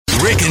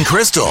Rick and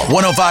Crystal,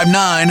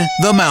 105.9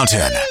 The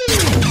Mountain.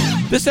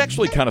 This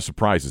actually kind of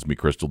surprises me,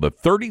 Crystal,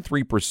 that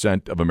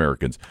 33% of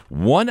Americans,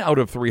 1 out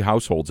of 3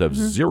 households, have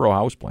zero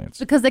houseplants.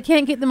 Because they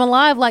can't get them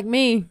alive like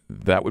me.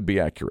 That would be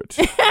accurate.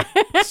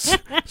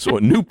 So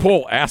a new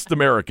poll asked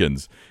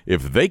Americans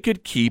if they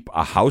could keep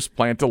a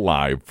houseplant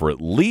alive for at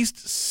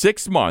least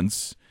 6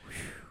 months.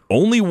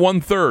 Only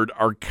 1/3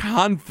 are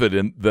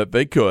confident that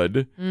they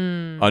could.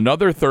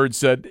 Another third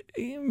said,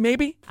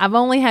 maybe. I've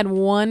only had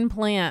one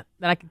plant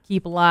that I could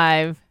keep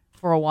alive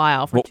for a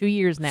while, for 2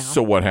 years now.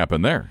 So what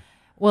happened there?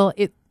 Well,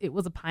 it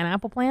was a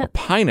pineapple plant. A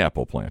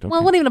pineapple plant. Okay.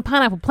 Well, it wasn't even a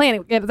pineapple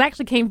plant. It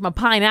actually came from a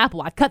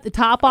pineapple. I cut the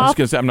top off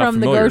I'm not from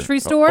familiar. the grocery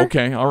store.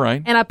 Okay, all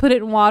right. And I put it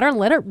in water and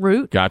let it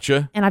root.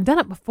 Gotcha. And I've done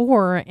it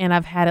before, and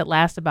I've had it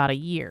last about a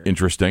year.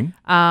 Interesting.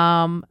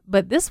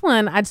 But this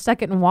one, I'd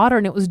stuck it in water,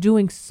 and it was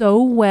doing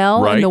so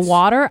well in the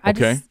water. I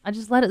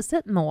just let it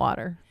sit in the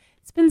water.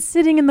 It's been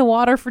sitting in the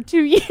water for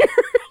 2 years.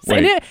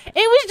 And it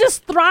was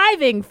just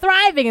thriving.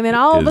 And then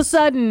all of a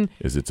sudden...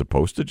 Is it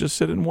supposed to just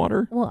sit in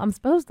water? Well, I'm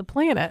supposed to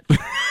plant it.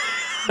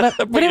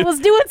 But it was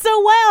doing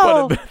so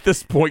well. But at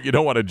this point, you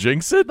don't want to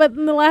jinx it? But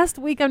in the last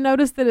week, I've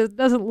noticed that it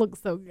doesn't look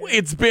so good.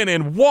 It's been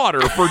in water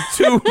for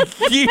 2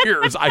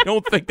 years. I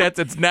don't think that's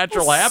its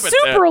natural habitat.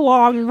 Super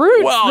long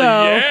roots, Well,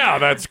 though. yeah,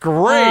 that's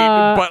great.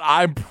 But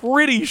I'm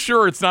pretty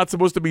sure it's not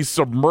supposed to be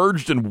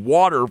submerged in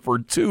water for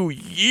 2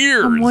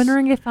 years. I'm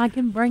wondering if I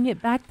can bring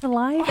it back to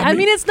life. I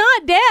mean it's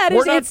not dead.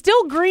 It's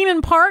still green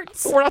in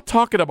parts. We're not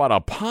talking about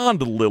a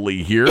pond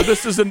lily here.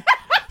 This is a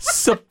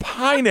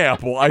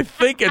pineapple. I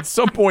think at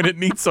some point it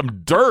needs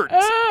some dirt.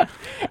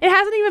 It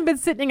hasn't even been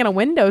sitting in a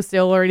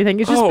windowsill or anything.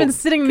 It's just been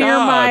sitting near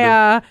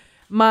my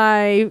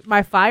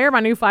my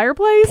new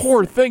fireplace.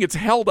 Poor thing. It's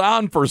held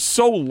on for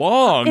so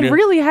long. It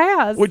really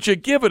has. Would you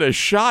give it a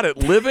shot at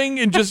living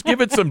and just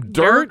give it some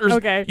dirt?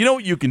 Okay. You know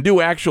what you can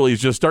do actually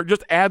is just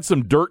add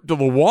some dirt to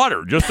the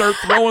water. Just start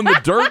throwing the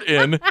dirt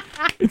in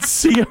and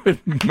see if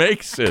it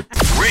makes it.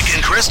 Rick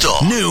and Crystal,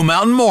 New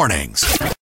Mountain Mornings.